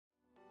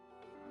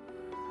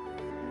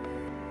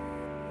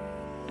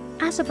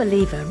As a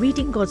believer,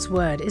 reading God's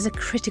Word is a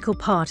critical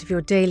part of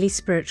your daily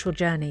spiritual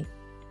journey.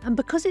 And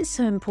because it's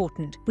so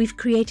important, we've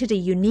created a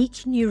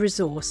unique new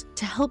resource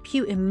to help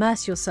you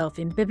immerse yourself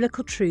in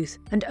biblical truth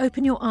and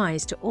open your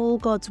eyes to all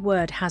God's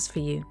Word has for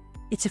you.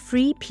 It's a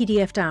free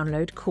PDF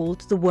download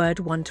called The Word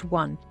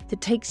 1-to-1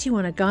 that takes you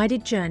on a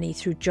guided journey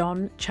through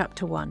John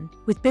chapter 1.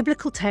 With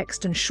biblical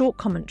text and short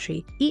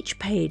commentary, each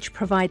page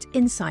provides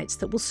insights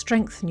that will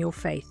strengthen your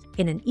faith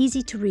in an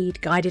easy-to-read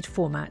guided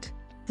format.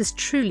 There's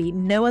truly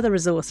no other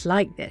resource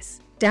like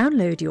this.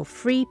 Download your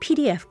free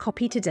PDF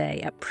copy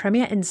today at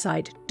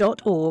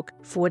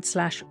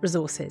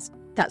premierinsight.org/resources.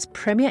 That's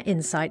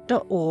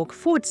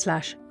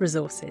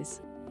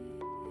premierinsight.org/resources.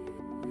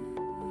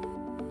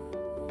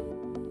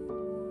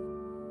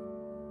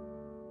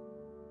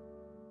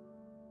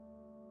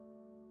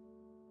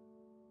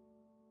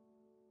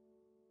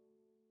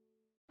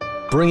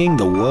 Bringing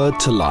the Word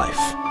to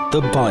life.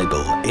 The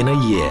Bible in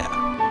a year.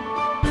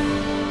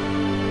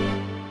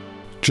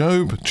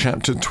 Job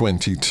chapter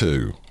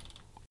 22.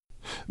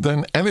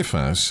 Then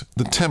Eliphaz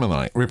the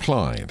Temanite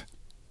replied,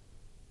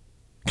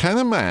 "Can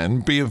a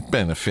man be of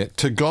benefit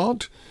to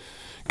God?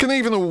 Can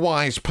even a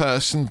wise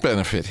person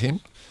benefit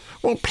him?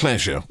 What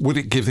pleasure would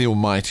it give the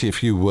Almighty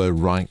if you were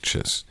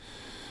righteous?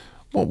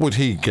 What would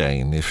he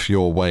gain if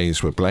your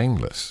ways were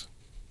blameless?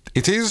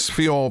 It is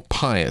for your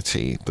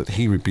piety that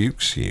he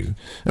rebukes you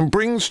and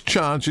brings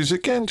charges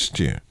against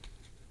you.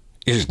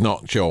 Is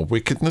not your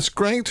wickedness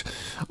great?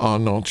 Are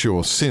not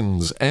your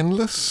sins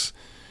endless?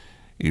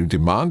 You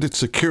demanded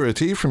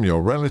security from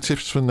your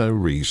relatives for no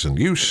reason.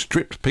 You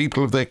stripped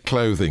people of their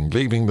clothing,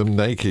 leaving them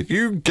naked.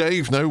 You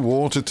gave no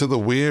water to the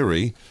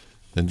weary,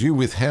 and you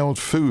withheld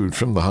food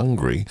from the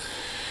hungry.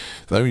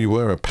 Though you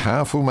were a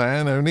powerful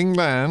man owning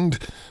land,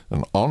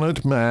 an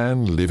honoured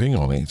man living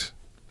on it.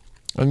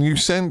 And you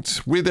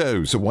sent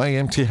widows away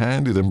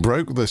empty-handed and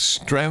broke the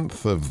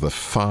strength of the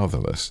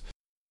fatherless.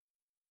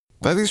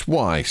 That is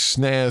why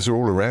snares are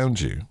all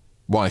around you,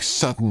 why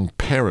sudden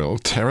peril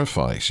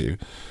terrifies you,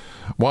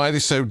 why it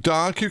is so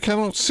dark you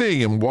cannot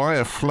see, and why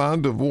a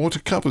flood of water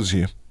covers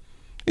you.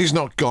 Is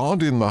not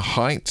God in the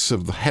heights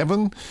of the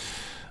heaven?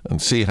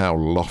 And see how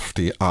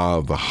lofty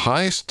are the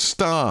highest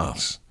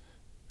stars.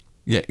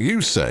 Yet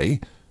you say,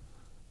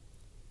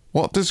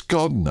 what does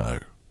God know?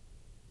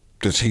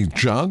 Does he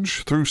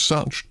judge through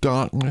such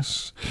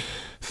darkness?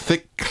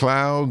 Thick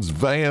clouds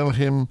veil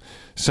him,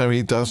 so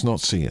he does not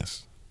see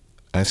us,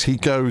 as he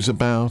goes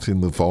about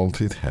in the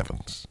vaulted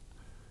heavens.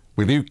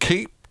 Will you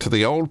keep to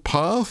the old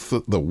path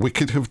that the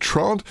wicked have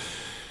trod?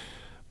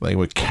 They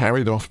were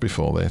carried off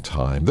before their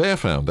time, their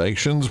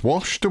foundations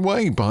washed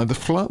away by the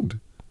flood.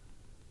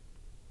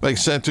 They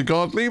said to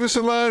God, leave us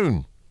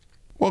alone.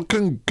 What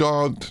can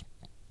God,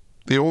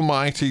 the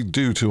Almighty,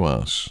 do to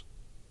us?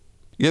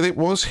 Yet it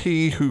was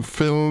he who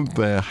filled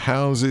their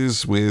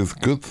houses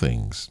with good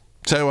things.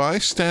 So I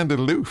stand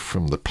aloof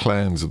from the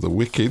plans of the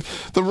wicked.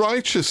 The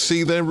righteous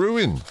see their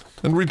ruin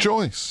and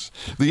rejoice.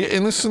 The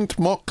innocent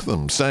mock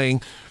them,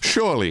 saying,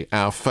 surely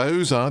our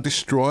foes are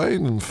destroyed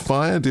and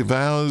fire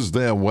devours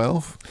their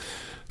wealth.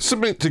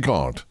 Submit to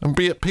God and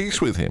be at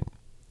peace with him.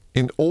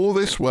 In all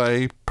this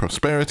way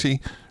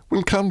prosperity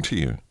will come to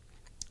you.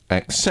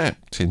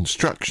 Accept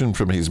instruction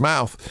from his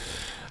mouth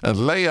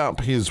and lay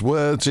up his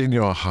words in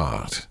your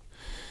heart.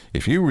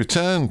 If you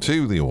return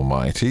to the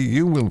Almighty,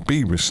 you will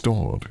be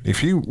restored.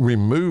 If you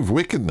remove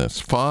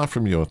wickedness far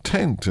from your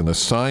tent and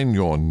assign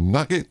your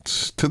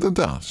nuggets to the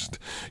dust,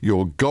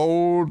 your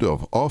gold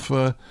of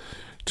Ophir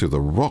to the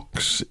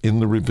rocks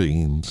in the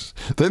ravines,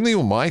 then the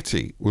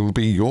Almighty will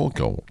be your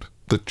gold,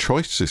 the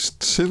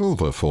choicest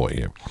silver for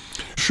you.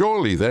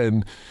 Surely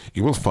then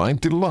you will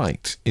find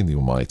delight in the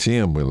Almighty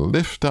and will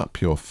lift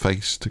up your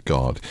face to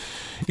God.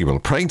 You will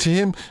pray to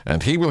him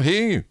and he will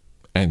hear you,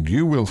 and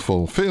you will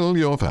fulfill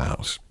your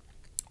vows.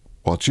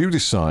 What you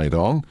decide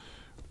on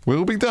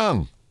will be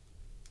done,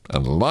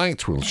 and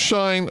light will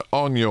shine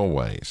on your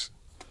ways.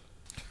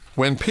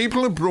 When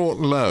people are brought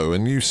low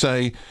and you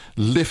say,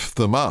 lift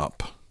them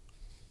up,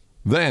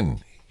 then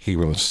he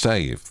will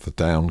save the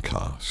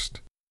downcast.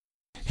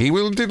 He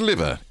will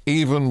deliver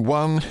even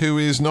one who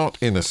is not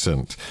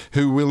innocent,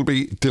 who will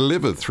be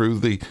delivered through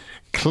the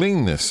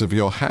cleanness of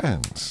your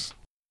hands.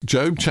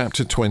 Job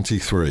chapter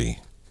 23.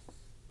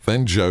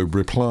 Then Job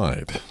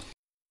replied,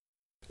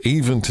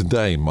 even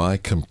today my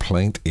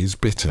complaint is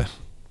bitter.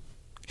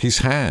 His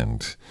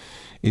hand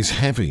is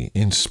heavy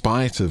in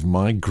spite of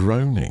my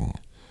groaning.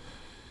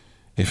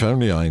 If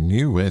only I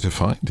knew where to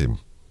find him.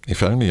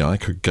 If only I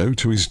could go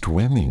to his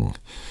dwelling.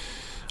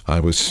 I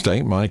would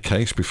state my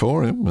case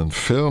before him and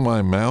fill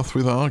my mouth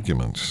with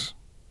arguments.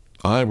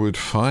 I would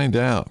find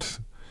out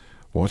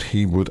what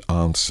he would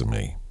answer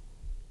me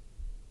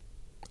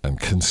and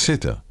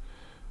consider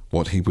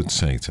what he would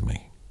say to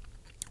me.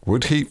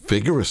 Would he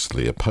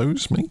vigorously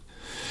oppose me?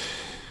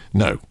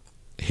 No,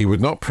 he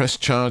would not press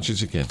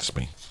charges against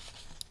me.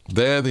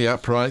 There the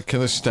upright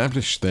can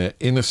establish their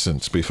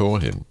innocence before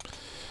him,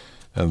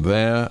 and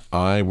there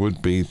I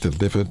would be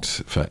delivered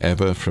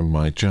forever from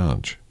my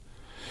judge.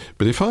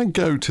 But if I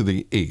go to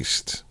the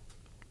east,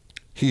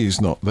 he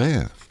is not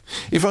there.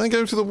 If I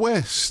go to the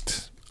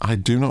west, I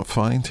do not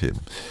find him.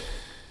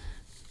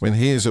 When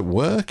he is at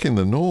work in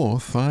the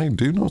north, I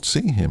do not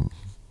see him.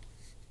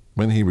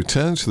 When he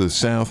returns to the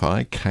south,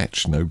 I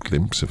catch no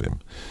glimpse of him.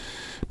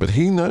 But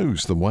he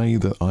knows the way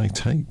that I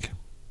take.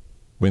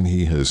 When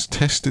he has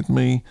tested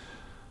me,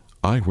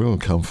 I will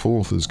come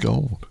forth as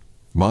gold.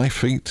 My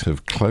feet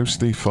have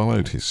closely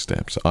followed his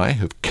steps. I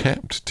have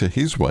kept to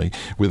his way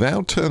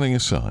without turning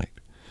aside.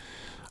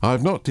 I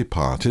have not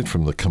departed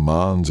from the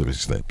commands of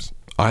his lips.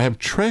 I have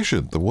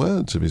treasured the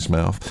words of his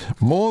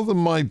mouth more than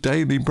my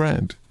daily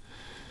bread.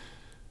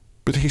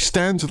 But he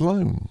stands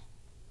alone,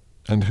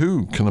 and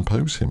who can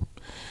oppose him?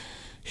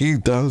 He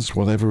does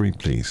whatever he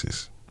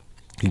pleases.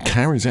 He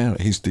carries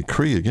out his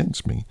decree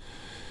against me,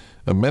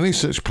 and many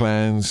such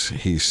plans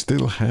he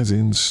still has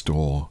in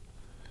store.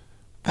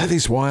 That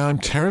is why I'm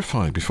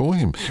terrified before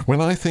him.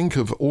 When I think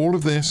of all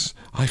of this,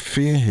 I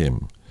fear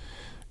him.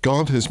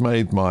 God has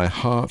made my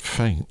heart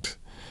faint.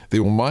 The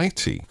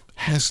Almighty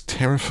has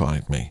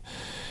terrified me.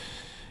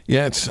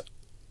 Yet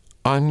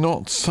I'm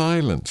not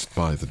silenced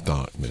by the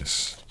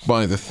darkness,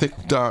 by the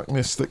thick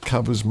darkness that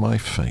covers my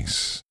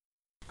face.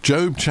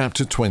 Job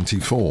chapter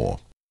 24.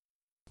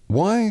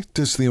 Why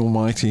does the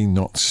Almighty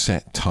not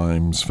set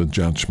times for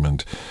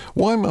judgment?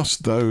 Why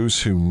must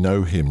those who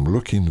know him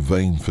look in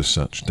vain for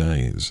such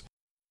days?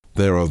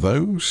 There are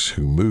those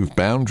who move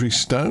boundary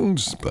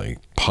stones, they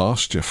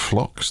pasture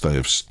flocks they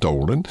have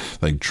stolen,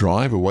 they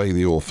drive away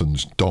the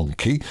orphan's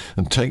donkey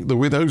and take the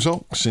widow's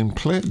ox in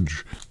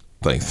pledge.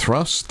 They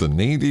thrust the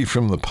needy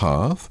from the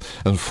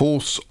path and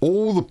force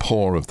all the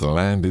poor of the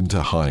land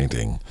into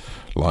hiding.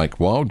 Like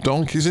wild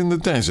donkeys in the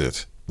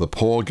desert, the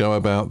poor go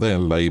about their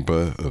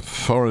labour of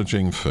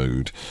foraging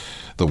food.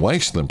 The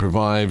wasteland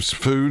provides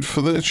food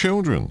for their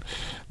children.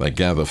 They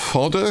gather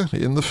fodder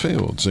in the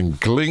fields and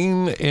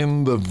glean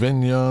in the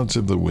vineyards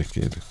of the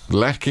wicked.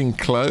 Lacking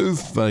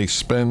clothes, they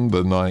spend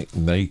the night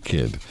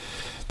naked.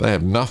 They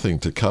have nothing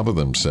to cover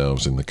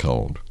themselves in the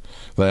cold.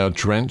 They are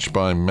drenched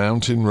by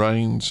mountain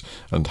rains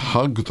and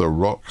hug the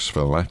rocks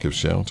for lack of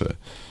shelter.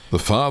 The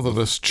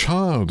fatherless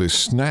child is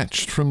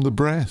snatched from the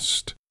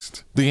breast.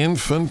 The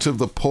infant of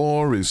the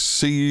poor is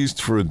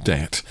seized for a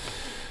debt.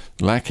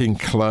 Lacking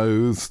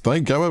clothes,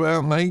 they go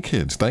about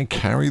naked. They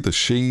carry the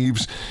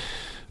sheaves,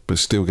 but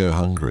still go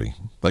hungry.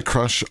 They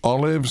crush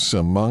olives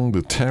among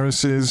the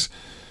terraces.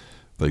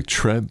 They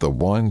tread the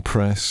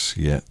winepress,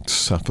 yet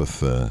suffer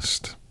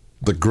thirst.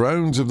 The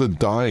groans of the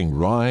dying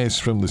rise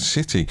from the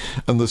city,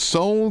 and the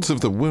souls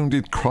of the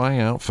wounded cry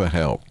out for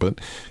help. But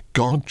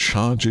God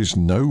charges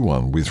no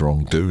one with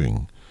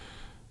wrongdoing.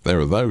 There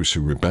are those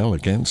who rebel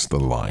against the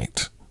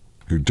light,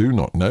 who do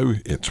not know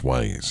its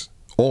ways,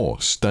 or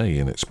stay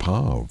in its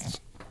paths.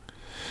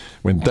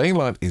 When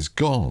daylight is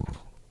gone,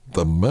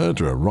 the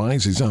murderer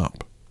rises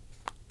up,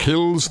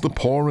 kills the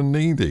poor and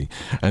needy,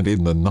 and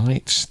in the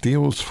night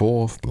steals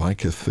forth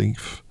like a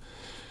thief.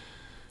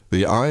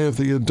 The eye of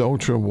the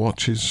adulterer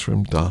watches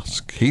from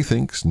dusk. He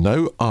thinks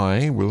no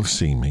eye will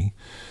see me,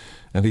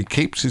 and he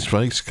keeps his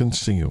face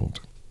concealed.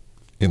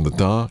 In the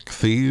dark,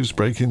 thieves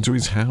break into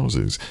his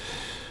houses,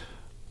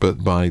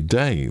 but by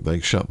day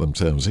they shut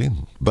themselves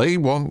in. They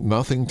want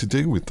nothing to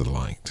do with the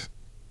light.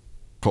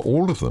 For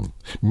all of them,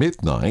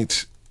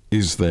 midnight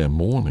is their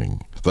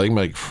morning. They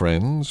make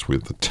friends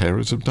with the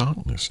terrors of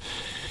darkness.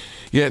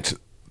 Yet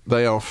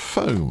they are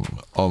foam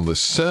on the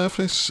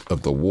surface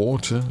of the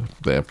water.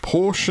 Their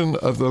portion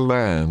of the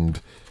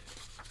land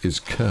is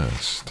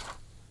cursed,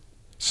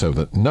 so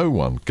that no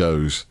one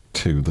goes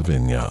to the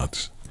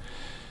vineyards.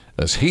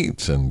 As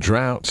heat and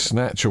drought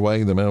snatch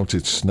away the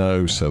melted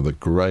snow, so the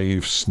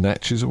grave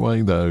snatches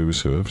away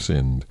those who have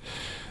sinned.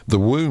 The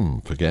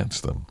womb forgets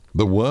them.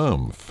 The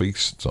worm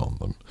feasts on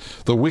them.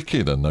 The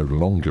wicked are no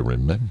longer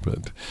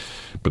remembered,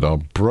 but are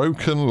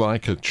broken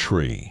like a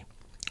tree.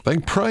 They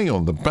prey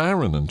on the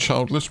barren and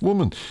childless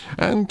woman,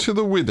 and to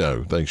the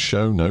widow they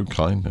show no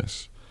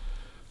kindness.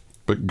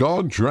 But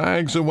God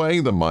drags away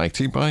the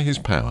mighty by his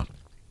power.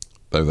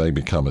 Though they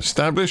become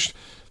established,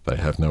 they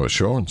have no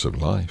assurance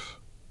of life.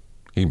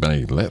 He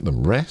may let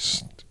them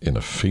rest in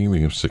a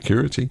feeling of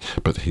security,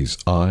 but his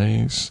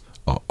eyes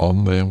are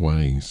on their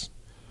ways.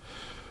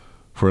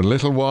 For a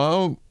little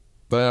while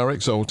they are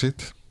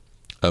exalted,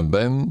 and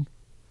then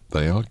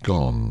they are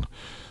gone.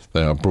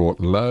 They are brought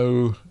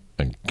low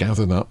and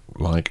gathered up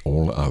like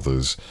all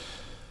others.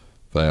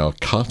 They are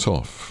cut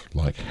off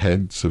like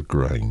heads of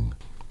grain.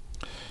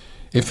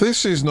 If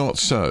this is not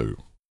so,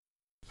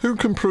 who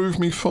can prove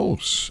me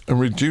false and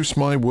reduce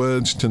my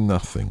words to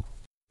nothing?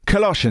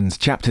 Colossians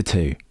chapter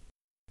 2.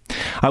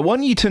 I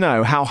want you to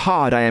know how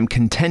hard I am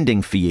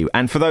contending for you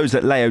and for those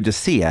at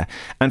Laodicea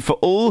and for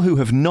all who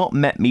have not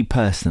met me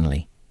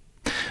personally.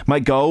 My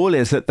goal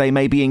is that they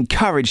may be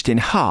encouraged in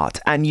heart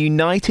and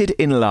united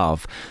in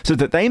love, so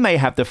that they may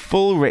have the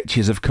full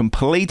riches of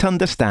complete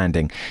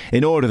understanding,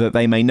 in order that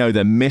they may know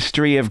the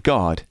mystery of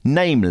God,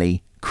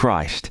 namely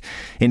Christ,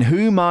 in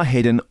whom are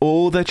hidden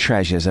all the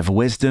treasures of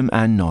wisdom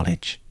and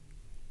knowledge.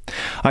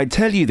 I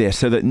tell you this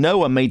so that no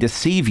one may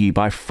deceive you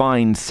by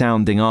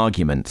fine-sounding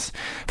arguments.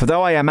 For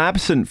though I am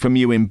absent from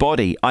you in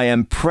body, I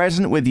am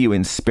present with you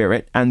in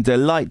spirit, and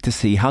delight to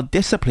see how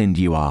disciplined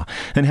you are,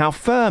 and how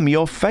firm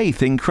your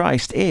faith in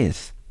Christ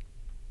is.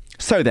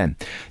 So then,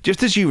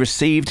 just as you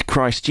received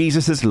Christ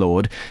Jesus as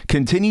Lord,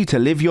 continue to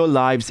live your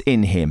lives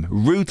in him,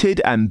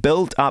 rooted and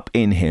built up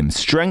in him,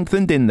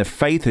 strengthened in the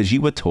faith as you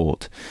were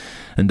taught,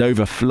 and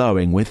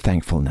overflowing with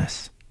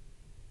thankfulness.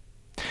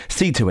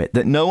 See to it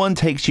that no one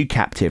takes you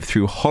captive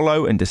through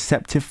hollow and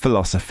deceptive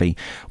philosophy,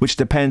 which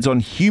depends on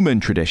human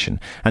tradition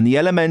and the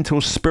elemental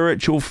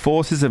spiritual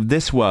forces of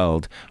this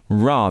world,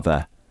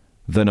 rather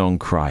than on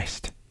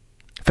Christ.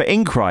 For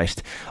in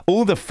Christ,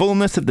 all the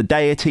fullness of the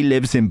deity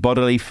lives in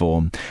bodily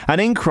form,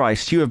 and in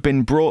Christ you have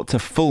been brought to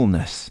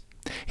fullness.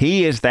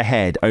 He is the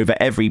head over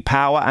every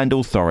power and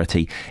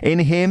authority. In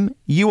him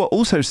you are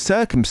also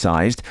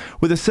circumcised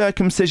with a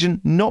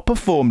circumcision not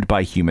performed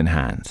by human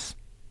hands.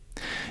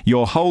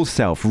 Your whole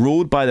self,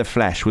 ruled by the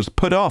flesh, was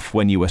put off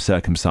when you were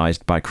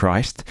circumcised by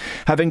Christ,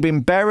 having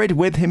been buried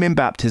with him in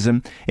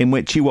baptism, in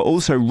which you were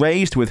also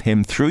raised with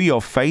him through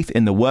your faith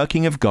in the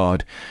working of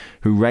God,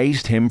 who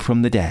raised him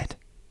from the dead.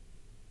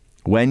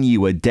 When you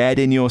were dead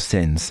in your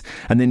sins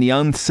and in the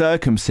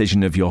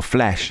uncircumcision of your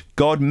flesh,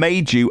 God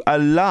made you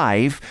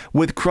alive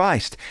with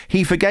Christ.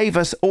 He forgave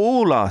us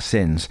all our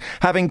sins,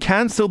 having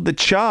cancelled the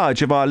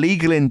charge of our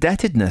legal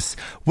indebtedness,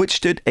 which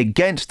stood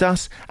against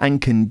us and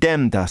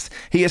condemned us.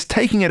 He is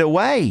taking it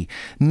away,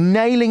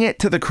 nailing it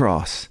to the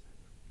cross.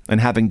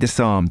 And having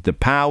disarmed the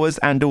powers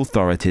and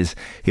authorities,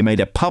 he made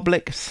a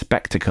public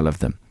spectacle of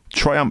them,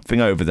 triumphing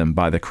over them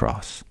by the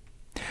cross.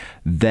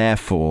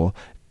 Therefore,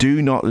 do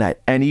not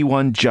let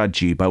anyone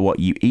judge you by what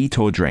you eat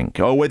or drink,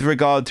 or with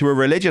regard to a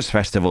religious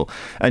festival,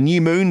 a new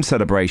moon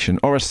celebration,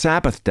 or a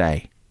Sabbath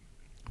day.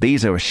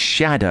 These are a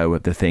shadow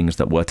of the things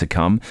that were to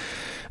come.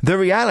 The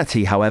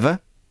reality,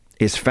 however,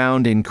 is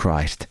found in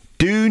Christ.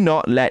 Do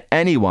not let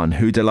anyone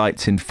who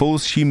delights in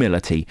false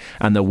humility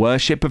and the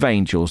worship of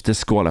angels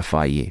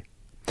disqualify you.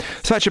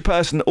 Such a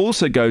person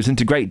also goes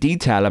into great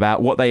detail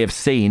about what they have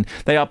seen.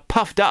 They are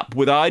puffed up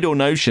with idle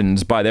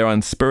notions by their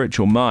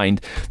unspiritual mind.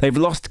 They've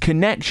lost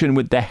connection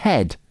with the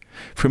head,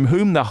 from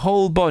whom the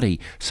whole body,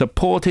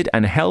 supported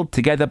and held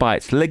together by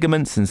its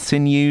ligaments and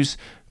sinews,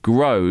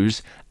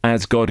 grows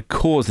as God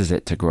causes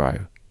it to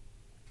grow.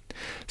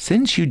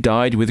 Since you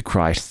died with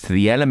Christ to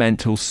the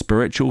elemental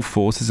spiritual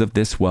forces of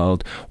this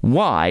world,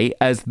 why,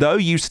 as though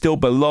you still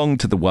belong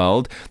to the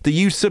world, do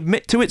you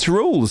submit to its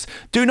rules?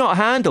 Do not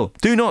handle,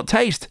 do not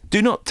taste,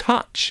 do not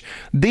touch.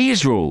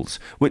 These rules,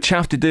 which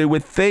have to do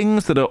with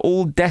things that are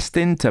all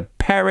destined to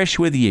perish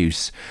with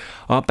use,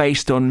 are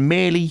based on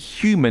merely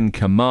human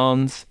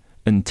commands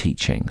and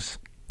teachings.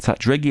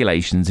 Such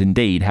regulations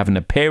indeed have an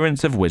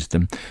appearance of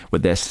wisdom,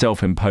 with their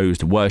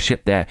self-imposed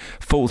worship, their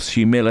false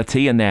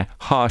humility, and their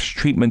harsh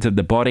treatment of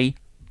the body,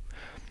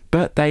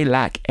 but they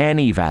lack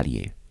any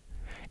value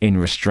in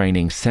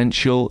restraining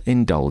sensual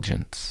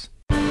indulgence.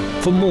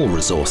 For more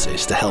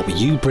resources to help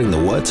you bring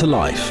the word to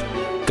life,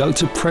 go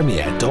to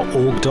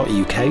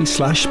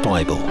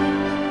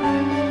premier.org.uk/Bible.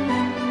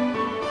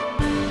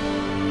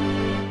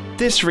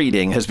 This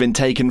reading has been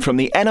taken from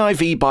the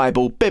NIV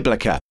Bible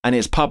Biblica and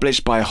is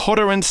published by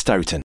Hodder and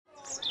Stoughton.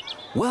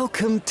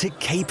 Welcome to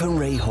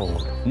Capernwray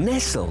Hall,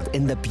 nestled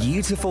in the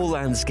beautiful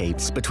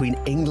landscapes between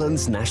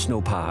England's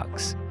national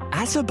parks.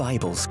 As a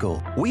Bible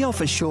school, we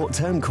offer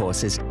short-term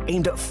courses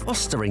aimed at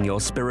fostering your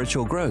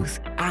spiritual growth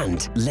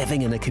and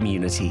living in a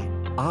community.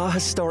 Our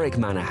historic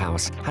manor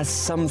house has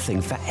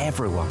something for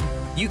everyone.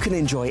 You can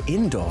enjoy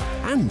indoor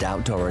and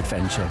outdoor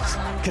adventures,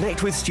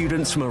 connect with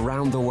students from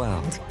around the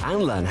world,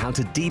 and learn how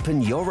to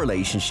deepen your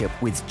relationship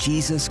with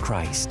Jesus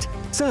Christ.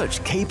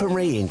 Search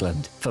Capernwray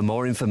England for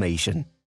more information.